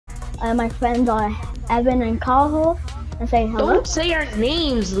and my friends are Evan and Carl, and say hello. Don't say our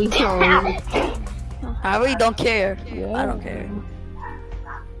names, Leon. I really don't care. Yeah. I don't care.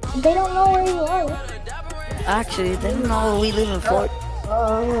 They don't know where you are. Actually, they don't know we live in Florida.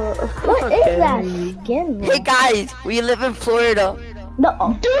 What is that skin? Hey guys, we live in Florida.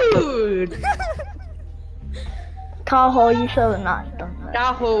 No, Dude! Carl, you should have not done that.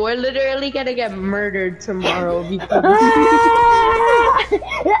 Yahoo, we're literally gonna get murdered tomorrow because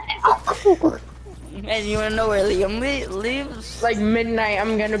And you wanna know where Liam lives? like midnight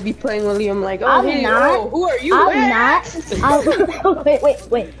I'm gonna be playing with Liam like, oh I'm hey, not. oh, who are you? I'm not. Wait.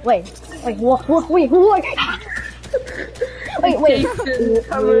 Wait.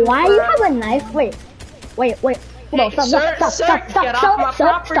 Why do you have a knife? Wait. No, stop. Get off my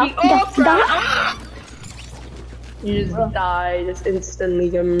property. Stop. You just die, just instantly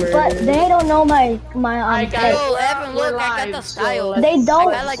get murdered. But they don't know my I got Yo, Evan, look, I got the style. They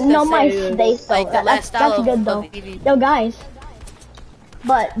don't I like know my style. state though. Like the last style That's good of though. BB. Yo guys,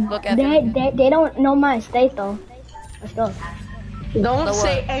 but Look, Evan. they don't know my state though. Let's go. Don't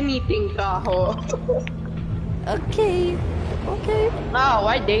say anything, Tahoe. Okay. Oh,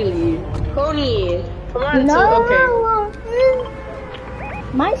 why daily? Coney, come on. No. Okay.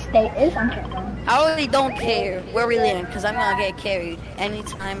 My state is on camera. I really don't care where we live, because I'm gonna get carried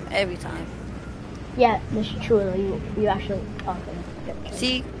anytime, every time. Yeah, this is true though. You actually okay.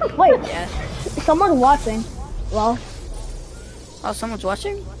 See? Wait, Yeah. someone's watching. Well, Oh, someone's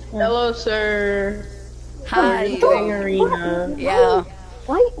watching? Hello, sir. Hi. Doing arena. Yeah.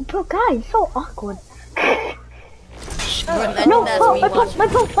 why, bro, guys, so awkward. That's No, me watching. my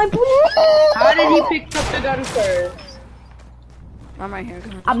phone. How did he pick up the gun first? I'm right here.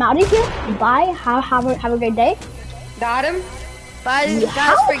 I'm out of here. Bye. Have a great day. Got him? Bye, guys,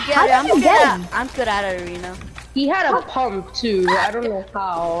 How forget it. did you get him? I'm good at arena. He had a pump too. I don't know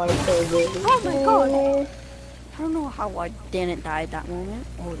how. I told you. Oh my god. I don't know how I didn't die at that moment.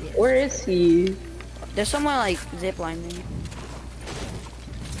 Oh yeah. Where is he? There's someone like ziplining.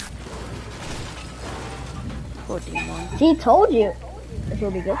 Poor demon. He told you. This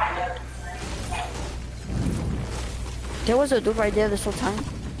will be good. There was a dude right there this whole time.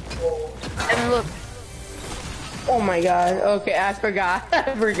 And look. Oh my god. Okay, I forgot.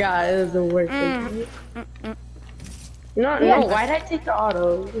 I forgot. It was the worst thing. No, Yeah. no. Why'd I take the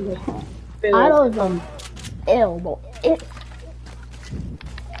auto? Auto's ill, but it.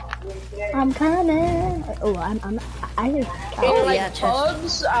 I'm coming. Oh, I just. In like yeah, chest.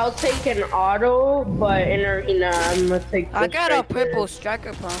 pubs, I'll take an auto, but in arena, I'm gonna take. I the got a striker. purple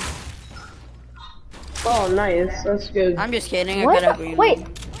striker pump. Oh, nice. That's good. I'm just kidding. What? I got a green. Wait.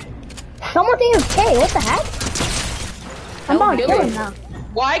 Someone think it's K. What the heck? I'm about to would kill be him now.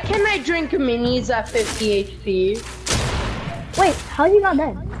 Why can I drink minis at 50 HP? Wait, how you not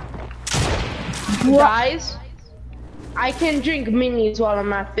dead? Guys, I can drink minis while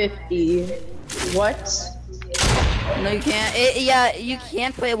I'm at 50. What? No, you can't. Yeah, you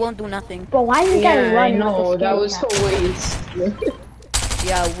can, but it won't do nothing. But why is this guy Yeah, I running? know. with That this was skin a waste.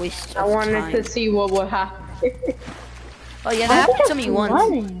 Yeah, waste I of wanted time. to see what would happen. Oh yeah, Why that is he happened to me just once.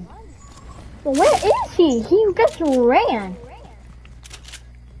 running? But where is he? He just ran.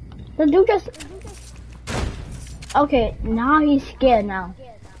 The dude just. Okay, now he's scared now.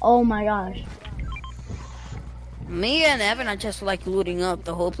 Oh my gosh. Me and Evan are just like looting up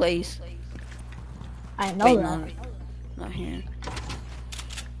the whole place. I know Wait, that. no, not here.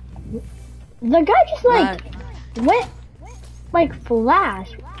 The guy just like went like flash.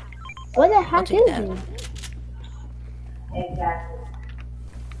 What the heck take is that. he?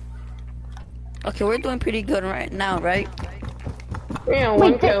 Okay, we're doing pretty good right now, right? Yeah,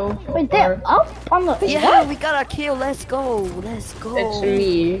 one Wait, kill. they're up on the. Yeah, we got a kill. Let's go. Let's go. It's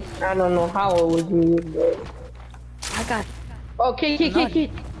me. I don't know how it was me, but. I got Oh, kick.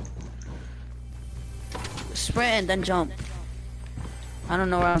 sprint and then jump. I don't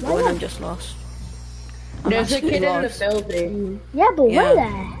know where I'm going. I'm just lost. I'm There's a actually kid in the lost. building. Yeah, but Yeah. where the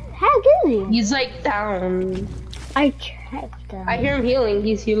heck is he? He's like down. I checked him. I hear him healing.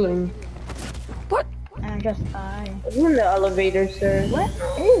 He's healing. What? And I just died. He's in the elevator, sir. What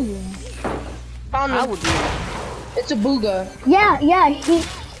is he? Found I him. would be. It's a booga. Yeah,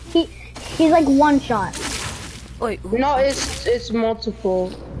 he's like one shot. Wait, who- No, it's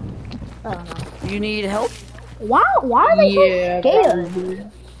multiple. Oh no. you need help? Why are they Yeah, so scared? probably.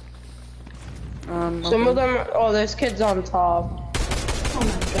 Okay. Some of them. Oh, there's kids on top. Oh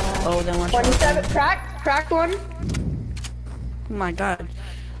my god. Oh, then one shot. 27 crack one. Oh my god.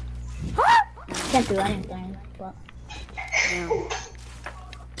 Can't do anything. But Yeah.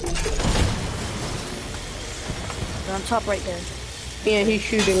 They're on top right there. Yeah, he's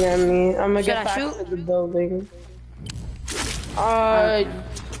shooting at me. I'm gonna Should get I back shoot? to the building.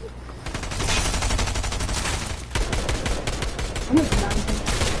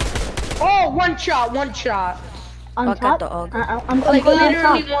 Oh, one shot. On Fuck top. out the og. I'm Like going on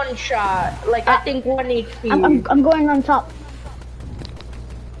literally top. one shot. Like I think 1 HP. I'm going on top.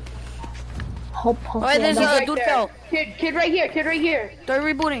 Hope. Wait, there's yeah, a dude fell. Kid right here. They're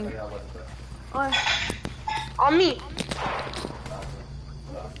rebooting. On me.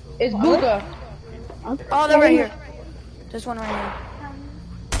 It's Booga. Oh, they're right here. There's one right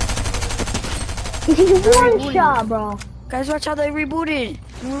here. He's one shot, bro. Guys, watch how they rebooted.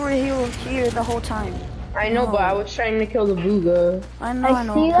 We were here the whole time. I know, but I was trying to kill the Booga. I know. I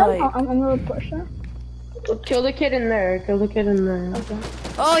see them. Like... I'm gonna push them. Kill the kid in there. Okay.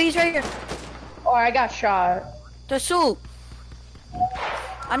 Oh, he's right here. Oh, I got shot. There's two.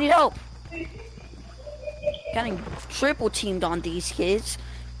 I need help. Getting triple teamed on these kids.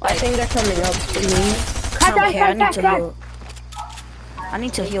 I think they're coming up to me. Okay, I need to heal. I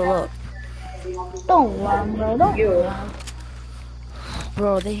need to heal up. Don't run, bro. Don't run.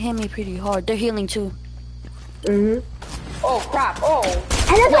 Bro, they hit me pretty hard. They're healing too. Oh crap! Oh.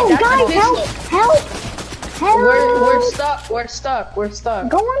 And then guys, help! We're stuck.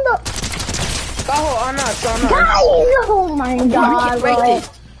 Go on the. On us. Guys! Oh my god, bro.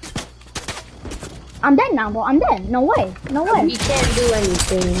 I'm dead now, bro. I'm dead. No way. We can't do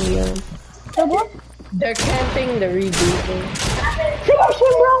anything, yeah. So what? They're camping the rebooting. Finish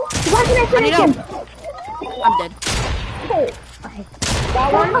him, bro. Why can I finish him? I'm dead. Oh, That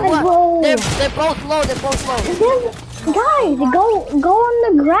one? bro. They're both low. Guys, go on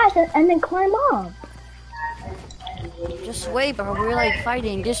the grass and then climb up. Just wait, bro. We're like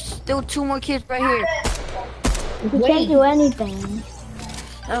fighting. There's still two more kids right here. You can't do anything.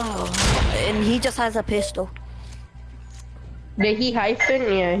 Oh, and he just has a pistol. Did he hyphen?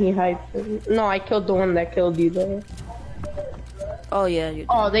 Yeah, he hyphen. No, I killed the one that killed you though. Oh yeah, you did.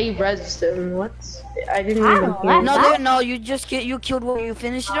 Oh, they rezzed him. What? I didn't I even don't hear. know. No, you killed when you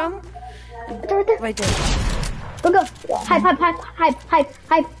finished them. Right there. Go. Hype.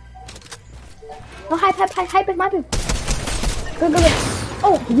 No, hype is my dude. Go.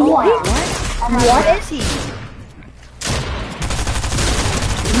 Oh, what? What is he?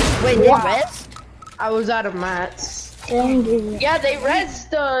 Wait, they res? I was out of mats. Angry. Yeah, they rezzed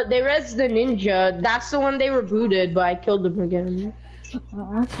the ninja. That's the one they rebooted, but I killed him again.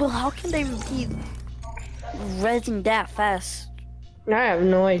 Well, how can they be rezzing that fast? I have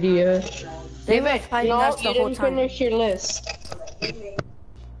no idea. They were fighting us the you whole didn't time. finish your list.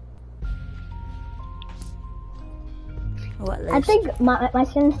 What list? I think my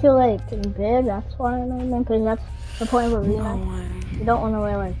skin's too like big. That's why I'm not because that's the point of a reason. You don't want to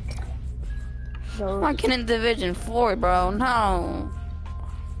wear like those. I can in Division 4, bro. No.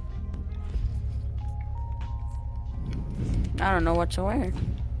 I don't know what to wear.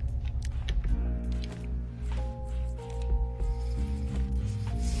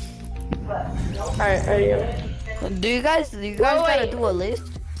 Alright, Do you guys gotta do a list?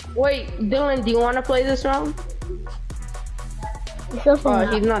 Wait, Dylan, do you want to play this round? Oh,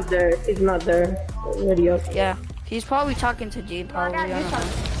 He's not there. Video. Yeah. He's probably talking to Jade, probably. I don't know.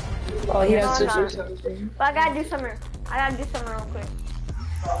 Oh, he has to do something. But I gotta do something. Real quick.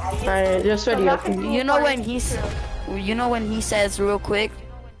 Alright, just video. You know when he says real quick?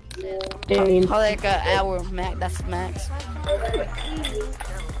 Yeah, Probably like an hour max. That's max.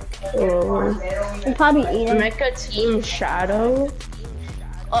 he's probably eating. Mecha Team Shadow.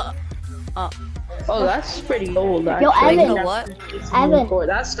 Oh, that's pretty old. Actually. Yo, Evan. You know what? Evan.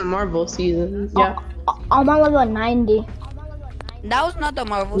 That's the Marvel season. Yeah. I'm on level 90. That was not the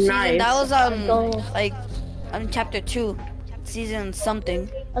Marvel season. Nice. That was Go. like chapter 2, season something.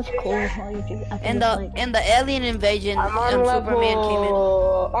 That's cool. And the alien invasion I'm on and level. Superman came in.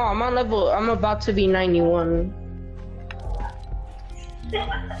 Oh, I'm on level. I'm about to be 91.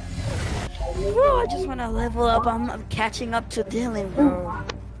 Bro, I just wanna level up. I'm catching up to Dylan, bro.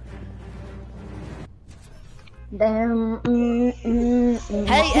 Damn.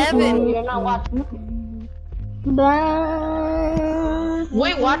 Hey, Evan. You're not watching.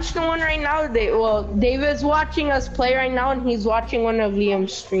 Wait, watch the one right now. David's watching us play right now, and he's watching one of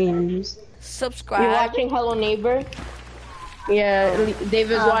Liam's streams. Subscribe. You're watching Hello Neighbor? Yeah,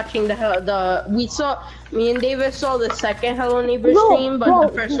 David's watching me and David saw the second Hello Neighbor stream, but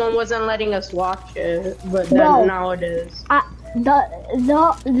the first one wasn't letting us watch it, but then now it is.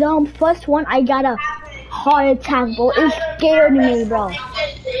 The first one I got a heart attack, bro. It scared me, bro.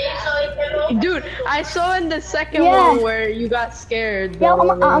 Dude, I saw in the second one where you got scared. Yeah,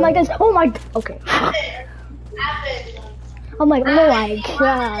 I'm like this. Oh my. Okay. I'm like, oh my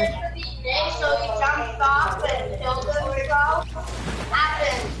gosh. So he jumped off and killed himself.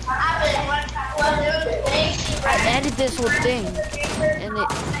 I edited this whole thing, and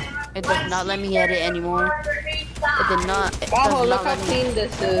it does not let me edit anymore. It did not. It Oh, does look not how let me. clean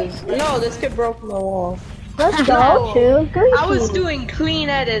this is. No, this kid broke the wall. Let's go to Greasy. I was doing clean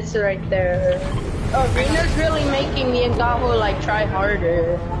edits right there. Oh, Rena's really making me and Gaho like try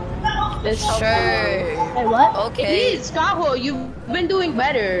harder. This Sure. Hey, what? Okay. Please, Gaho, you've been doing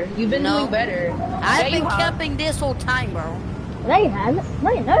better. You've been No. doing better. I've Yeah, been you have. camping this whole time, bro. No, you haven't.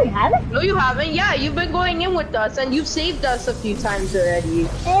 No, you haven't. No, you haven't. Yeah, you've been going in with us, and you've saved us a few times already.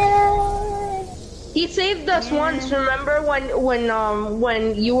 He saved us once. Remember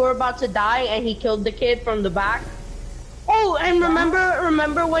when you were about to die and he killed the kid from the back? Oh, and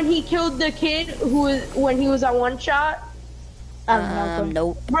remember when he killed the kid when he was at one shot?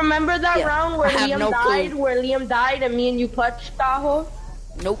 Nope. Remember that round where I have Liam no died? clue. Where Liam died and me and you clutched Tahoe?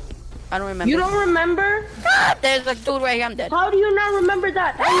 Nope. I don't remember. You don't remember? Ah, there's a dude right here. I'm dead. How do you not remember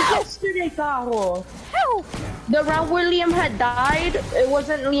that? That was yesterday, Tahoe. Help! The round where Liam had died, it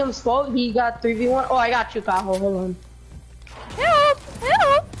wasn't Liam's fault. He got 3v1. Oh, I got you, Tahoe. Hold on. Help!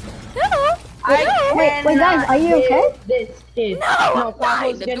 Help! Help! Wait, guys, are you okay? This kid. No, I'm dying.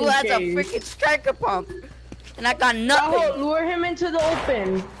 Tahoe's The getting dude has a chased. freaking striker pump, and I got Tahoe, nothing. lure him into the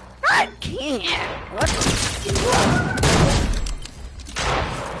open. I can't. What?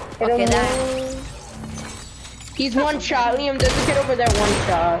 Okay, that. He's one shot. Liam, there's a kid over there, one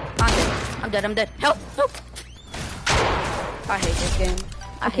shot. I'm dead. I'm dead. Help! Help! I hate this game.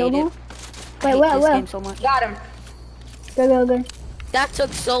 I hate killed it. him? I Wait, hate where, this where? game so much. Got him. Go. That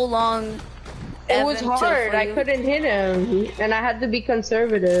took so long. It was Evan, hard. for I you. couldn't hit him, and I had to be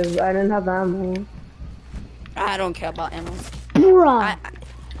conservative. I didn't have ammo. I don't care about ammo. Bruh.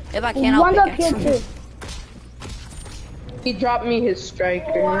 If I can, I'll One's up pick here too. He dropped me his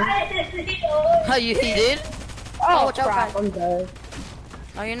striker. Oh, he did? Oh, watch out, crap, guys. I'm dead.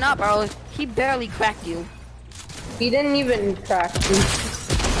 No, you're not, bro. He barely cracked you. He didn't even crack me.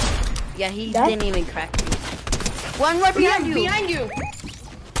 Yeah, he That- didn't even crack you. One right behind you. Behind you.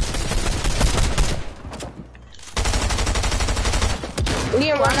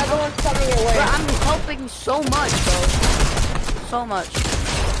 Liam, another one's coming your way. Bro, I'm helping so much, bro. So much.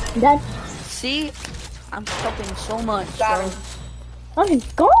 That's. See? I'm helping so much, Got bro. him.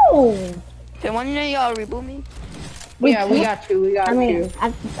 Let's go. Can one of y'all reboot me? Yeah, we got you. We got I mean, you.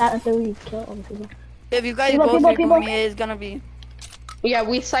 after we kill all the people. If you guys People, both people, reboot people. me, it's gonna be... Yeah,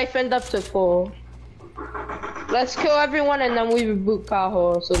 we siphoned up to full. Let's kill everyone and then we reboot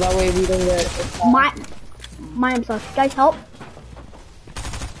Kaho, so that way we don't get. My himself. Guys, help.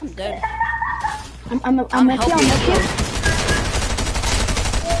 I'm dead. I'm with you. I'm with you.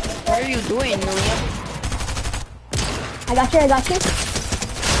 What are you doing, Liam? I got you.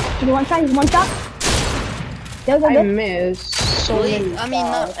 He's one shot. Go. I missed so many. I mean,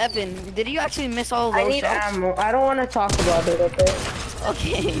 shots. Evan, did you actually miss all of I those need shots? ammo. I don't want to talk about it, okay?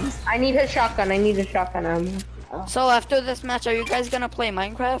 Okay. I need a shotgun. I need a shotgun ammo. So after this match, are you guys gonna play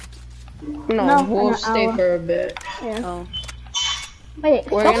Minecraft? No, in we'll an stay hour. for a bit. Yeah. Oh. Wait,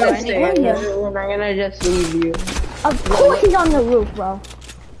 We're gonna someone's stay. in here. We're not gonna just leave you. Of course he's on the roof, bro.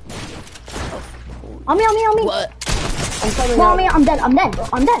 On me. What? I'm coming Well, out. on me, I'm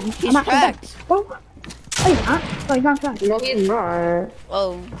dead. He's I'm actually dead. cracked. Oh, he's not. Oh, he's not cracked. No, he's not.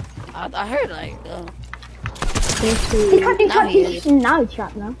 Oh, I heard like, He's trapped. Now he is. Now he's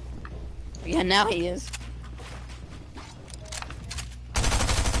trapped now. yeah, now he is.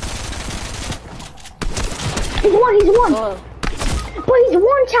 He's one. Oh, But he's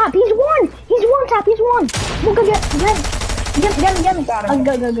one tap. He's one. We'll go get him. Got him. Oh,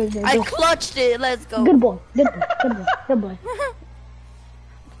 go. I clutched it. Let's go. Good boy. Good boy.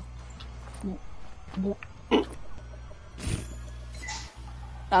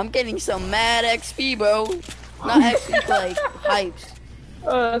 I'm getting some mad XP, bro. Not XP, like hypes.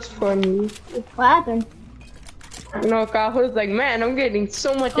 Oh, that's funny. What happened? No, Kaho's like, man, I'm getting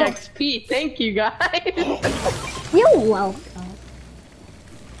so much XP. Thank you, guys. You're welcome.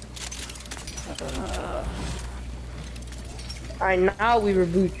 Alright, now we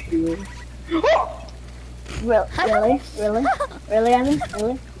reboot you. Really, Evan?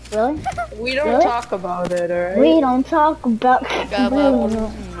 Really? We don't Really? talk about it, alright? We don't talk about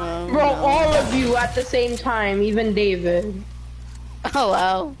No. Bro, all of you at the same time, even David. Oh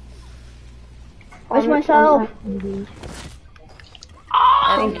wow. Where's myself? Thank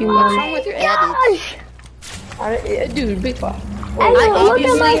you, What's man. wrong with your edits? Dude, big fuck. Hey, I look at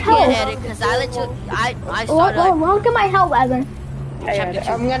obviously my can't health. edit because I literally I started like, Look at my health, Evan.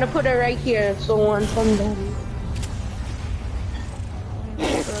 I'm gonna put it right here, so once I'm done.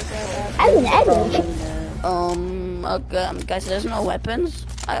 Evan. Okay, guys, there's no weapons.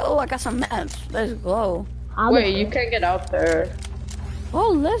 I got some mats. Let's go. Wait, you can't get out there.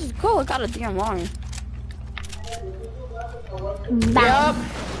 Oh, let's go. I got a DMR. Yup.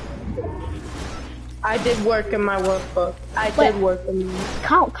 I did work in my workbook. I did work in my...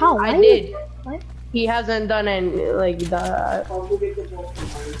 Carl, I did. What? He hasn't done any like that.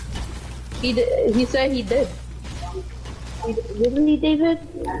 He did, he said he did. Didn't he, David?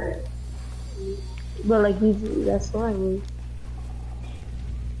 But like that's fine.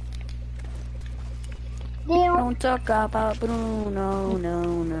 Don't talk about Bruno,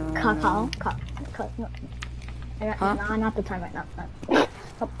 no. Carl, no. Huh? No, not the time right now.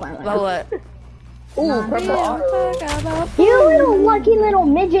 About what? Ooh, purple. You little lucky little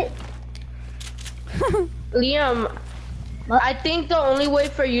midget. Liam, What? I think the only way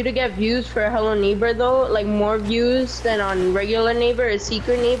for you to get views for Hello Neighbor though, like more views than on regular Neighbor, is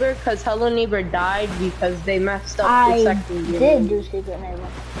Secret Neighbor, because Hello Neighbor died because they messed up the second game. I did do Secret Neighbor.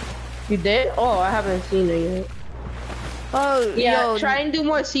 You did? Oh, I haven't seen it yet. Oh, Yeah, yo, try and do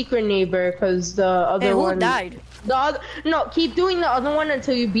more Secret Neighbor, because the other hey, who one... died? The other... No, keep doing the other one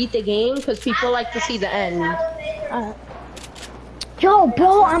until you beat the game, because people like to see the end. Yo,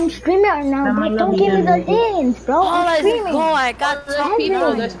 bro, I'm streaming right now, but don't give me the things, bro. I'm Let's streaming. go. I got top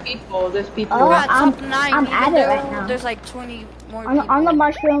There's 9. people. Oh, I got I'm- top 9. I'm Even at it though right now. There's like 20 more people. On the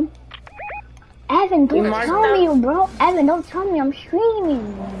mushroom. Evan, don't marked tell them? me, bro. Evan, don't tell me I'm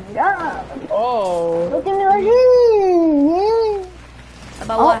streaming. Yeah. Oh, Don't give me the things.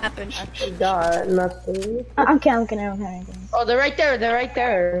 About what happened? I forgot nothing. I'm kidding. Oh, they're right there. They're right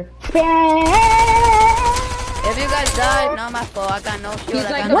there. If you guys died, no, my fault. I got no shield. He's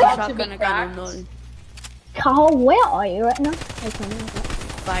I like got no about to shotgun. be I got cracked. no noise. Carl, where are you right now?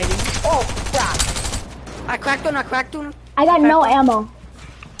 Fighting. Oh, crap. I cracked one. I got no ammo.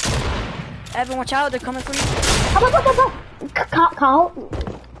 Evan, watch out. They're coming for you. Carl.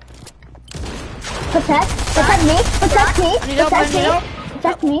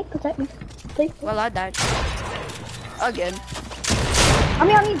 Protect me. Please. Well, I died. Again. On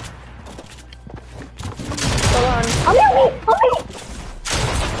me. Hold on. On me.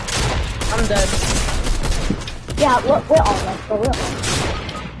 I'm dead. Yeah, we're all right, but we're all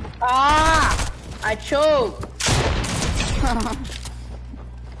right. Ah! I choked.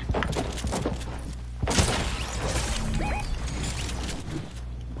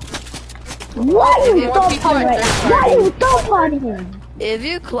 Why are you More so people are partying? third Why are you party. so partying? If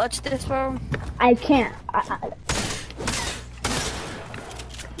you clutch this, bro. I can't.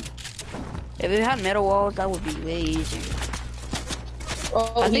 If you had metal walls, that would be way easier.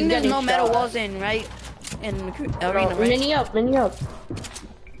 Oh, I he's think there's getting no metal shot. walls in arena, Oh, right? mini up.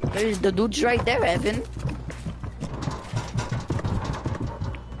 There's the dude's right there, Evan.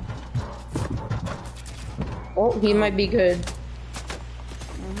 Oh, he might be good.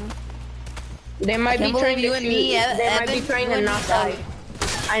 They might be Can't trying believe you to and shoot. me, They might be Evan, trying you to and me knock out. died.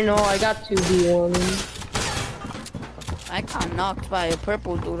 I know, I got 2v1. I got knocked by a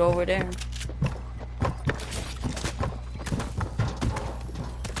purple dude over there.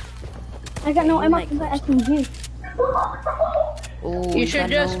 I got no You ammo might for the clutch. SMG. Ooh, You should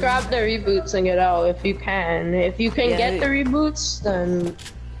just grab the reboots and get out if you can. If you can Yeah, get the reboots, then...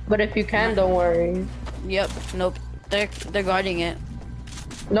 But if you can, don't worry. Yep. Nope. They're guarding it.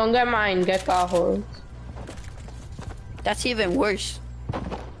 Don't get mine, get Cajo's. That's even worse.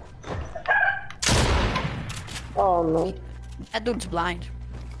 Oh no. That dude's blind.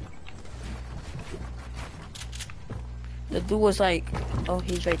 The dude was like, oh,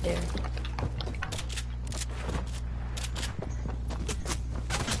 he's right there.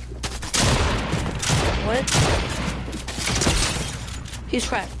 What? He's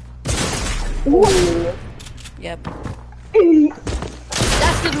cracked. Yep.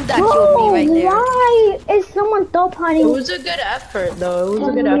 That's the dude that killed me right there. Why is someone third party? It was a good effort though, it was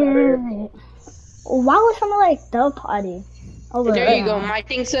a good effort. Why was someone like third party? Over There you go, my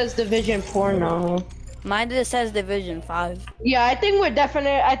thing says Division 4 now. Mine just says Division 5. Yeah, I think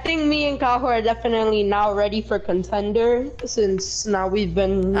me and Cajo are definitely now ready for contender, since now we've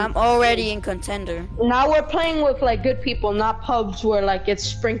been... I'm already in contender. Now we're playing with like good people, not pubs where like it's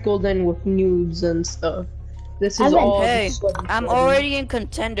sprinkled in with nudes and stuff. This is Evan, all... Hey, just what- I'm already in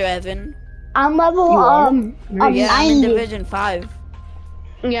contender, Evan. I'm level You are? Yeah, I'm in 90. Division 5.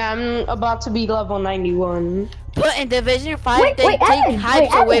 Yeah, I'm about to be level 91. But in Division 5, Wait, they wait, take Evan,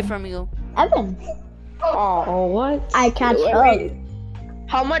 hypes wait, away Evan. from you. Evan, Oh, what? I catch Wait, up. wait.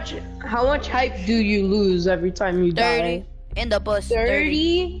 How much hype do you lose every time you 30. die? In the bus,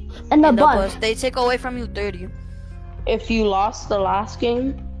 30? In the In the bus. bus. They take away from you 30. If you lost the last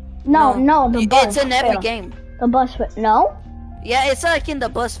game? No, the bus. It's in every fare. game. The bus fare. No? Yeah, it's like in the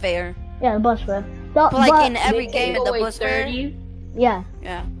bus fare. Yeah, the bus fare. But like in every game in the bus 30? fare. Yeah.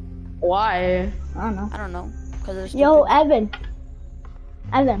 Yeah. Why? I don't know. Cause it's Yo, Evan.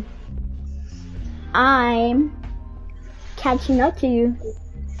 I'm catching up to you.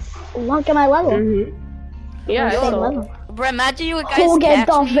 Look at my level. Yeah, I saw. Level. Bro, imagine you guys Who gets catch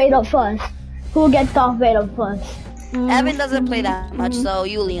Darth me. Vader first? Who gets Darth Vader first? Evan doesn't play that much, so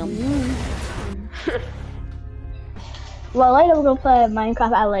you Liam. Well, later we're gonna play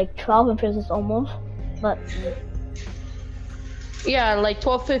Minecraft at like 12 and Princess almost. But Yeah, like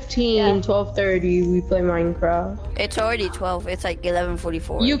 12:15, 12:30, we play Minecraft. It's already 12. It's like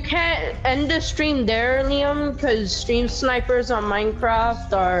 11:44. You can't end the stream there, Liam, because stream snipers on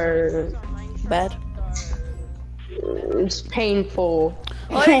Minecraft are... Bad. It's painful.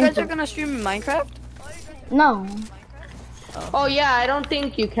 Oh, you guys are gonna stream in Minecraft? no. Oh yeah, I don't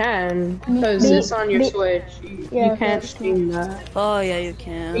think you can, because it's on your Switch. You can't stream that. Oh yeah, you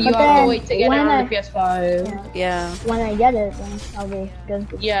can. You have then to wait to get it when on the PS5. Yeah. When I get it, then I'll be good.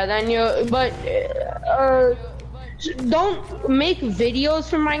 Yeah, then you, but, don't make videos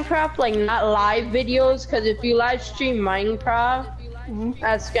for Minecraft, like not live videos, because if you live stream Minecraft,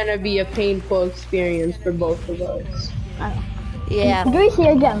 that's gonna be a painful experience for both of us. Yeah. Greasy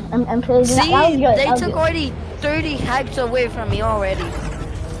again. I'm pretty See, that was good. they that was took good. already 30 hypes away from me already.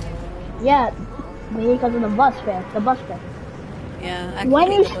 Yeah, because of the bus fare. The bus fare. Yeah. I When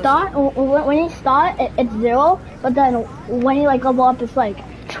hate you the bus. start, when you start, it's 0. But then when you like level up, it's like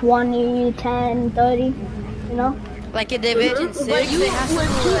 20, 10, 30. You know? Like in Division 6, But you, it has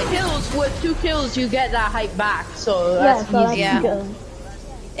to do, with two kills, you get that hype back, so Yeah, that's so that's easy. Yeah. good.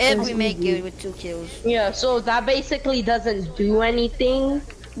 if we make it with 2 kills. Yeah, so that basically doesn't do anything.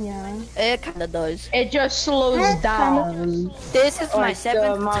 Yeah. It kinda does. It just slows down. This is my Like, the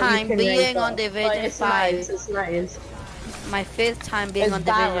 7th amount you time can being rank on up. Division But it's 5. Nice, it's nice. My 5th time being It's on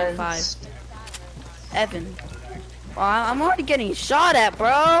Division 5. balanced. Evan. Well, I'm already getting shot at,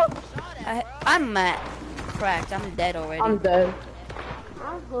 bro. I'm cracked. I'm dead already. I'm dead.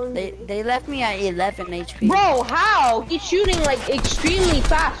 They left me at 11 HP. Bro, how? He's shooting like extremely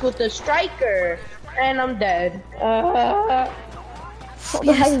fast with the striker, and I'm dead.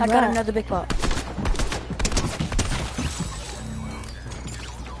 Yes, I got another big pot.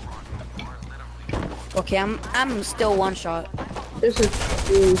 Okay, I'm still 1 shot. This is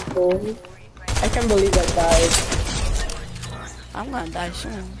really cool. I can't believe I died. I'm gonna die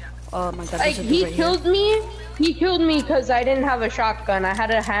soon. Oh my god, Like, this is he right killed me. He killed me because I didn't have a shotgun. I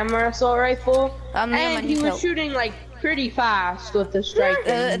had a hammer assault rifle, I'm and he was shooting like pretty fast with the striker.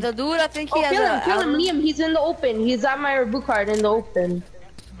 here. The dude, I think he Oh, has kill him, Liam. He's in the open. He's at my boot card in the open.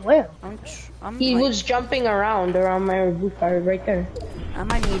 Where? He like, was jumping around my boot card right there. I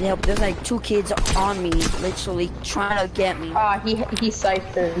might need help. There's like 2 kids on me, literally trying to get me. He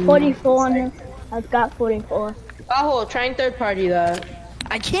siphoned. 44 on it. I've got 44. Oh, trying third party that.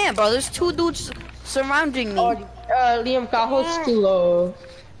 I can't, bro. There's 2 dudes surrounding me. Oh, Liam, Cajo's too low.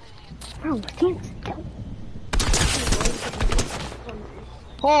 Bro, thanks.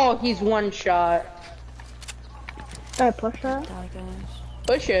 Oh, he's 1 shot. Should I push that? Die, guys.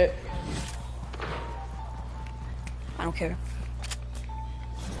 Push it. I don't care.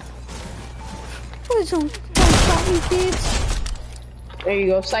 Please don't stop me, kids. There you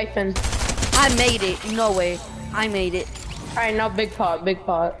go, siphon. I made it. No way. I made it. Alright, now big pot, big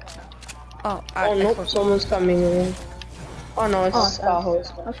pot. Oh, Oh, nope, someone's coming in. Oh no, it's Cajo.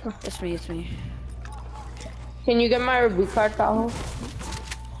 Let's go. It's me. It's me. Can you get my reboot card, Cajo?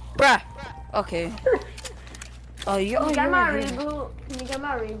 Bruh. Okay. Oh, you're Can you get you're my right here. reboot? Can you get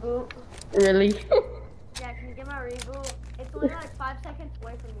my reboot? Really? Yeah, can you get my reboot? It's only like 5 seconds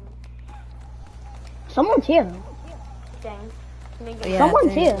away from you. Someone's here. Dang. Can you get Yeah,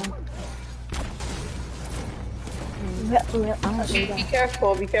 Someone's dang. here. Be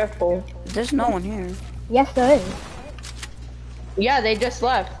careful, be careful. There's no one here. Yes, there is. Yeah, they just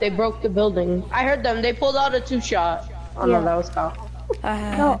left. They broke the building. I heard them. They pulled out a 2-shot. Oh Yeah. no, that was Cajo.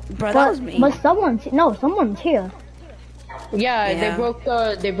 No, bro, that was me. But someone's here. Yeah, Yeah.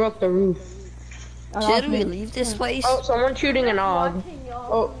 they broke the roof. Should we leave this place? Oh, someone's shooting an AUG.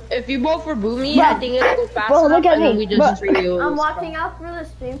 Oh, if you both reboot me, Bro. I think it'll go fast Bro, enough, look at and then me. we just reuse. I'm watching out through the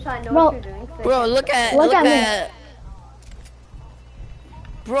stream so I know Bro. what you're doing. Bro, look at me.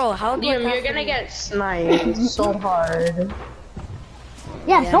 Bro, how do Liam, you're gonna get sniped so hard.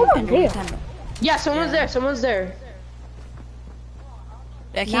 Yeah, someone's here. Yeah, someone's there. Someone's there.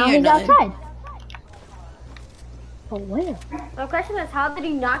 I Now can't hear he's nothing. outside. But where? The question is, how did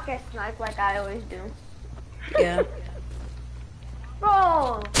he not get sniped like I always do? Yeah.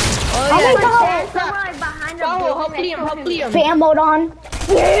 Bro! Oh yeah. my god! There's someone like behind the Oh, building. help Liam. Spam mode on.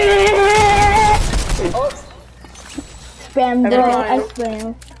 Oh, Spam, bro. Never I mind.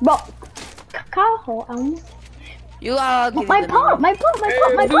 spam. Bro, Kyle, You are my pump. My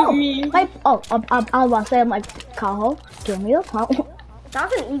oh, I was about to say, I'm like, Kyle, give me the pump. That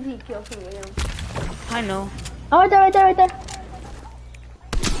was an easy kill for Liam. I know. Oh, right there.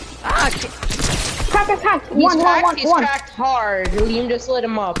 Ah, Crack. He's One. cracked hard. Liam just lit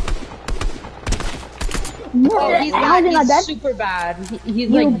him up. Oh, He's how's he not dead? super bad. He's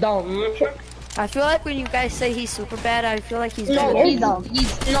like dumb. I feel like when you guys say he's super bad, I feel like he's No, better.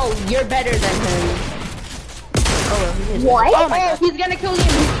 you're better than him. Oh, he is. What? Oh my god. He's gonna kill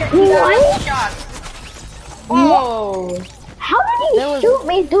Liam. He's got shot. Oh. How did he shoot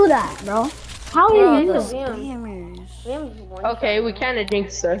me do that, bro? How did he do? Spammers. Liam's one. Okay, we kind of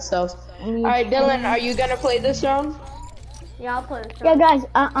jinxed ourselves. Alright, Dylan, are you gonna play this round? Yeah, I'll play this. Yeah, guys.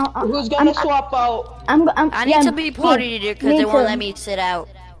 Who's gonna swap out? I I need to be party leader because they won't let me sit out.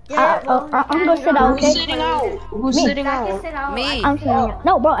 I'm gonna sit out, Who's okay? sitting out? Who's sitting out? Me. I'm sitting out.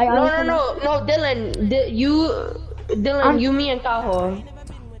 No, bro. No, Dylan. You, me, and Kaho.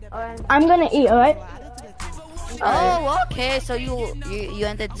 I'm gonna eat, alright? Oh, okay. So you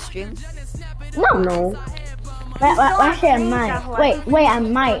ended the stream. No. Actually, I might. Wait, I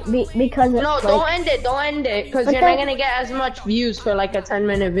might because it's No, like, don't end it, because you're not gonna get as much views for like a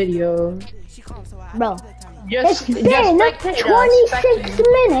 10-minute video. bro. Just It's been spectate 26 us.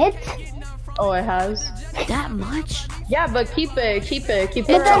 minutes. Oh, it has. That much? Yeah, but keep it It's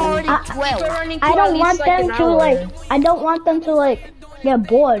running. already I- 12. Running I for at don't least, want like, them an to hour. like. I don't want them to like get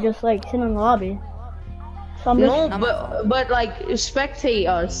bored, just like sit in the lobby. So I'm just, No, but like spectate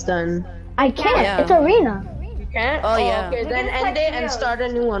us then. I can't. Yeah. It's arena. You can't? Oh, yeah. Okay, then can end play it and trios. start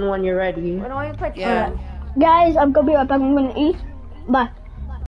a new one when you're ready. When I play Yeah. Guys, I'm gonna be right back. I'm gonna eat. Bye.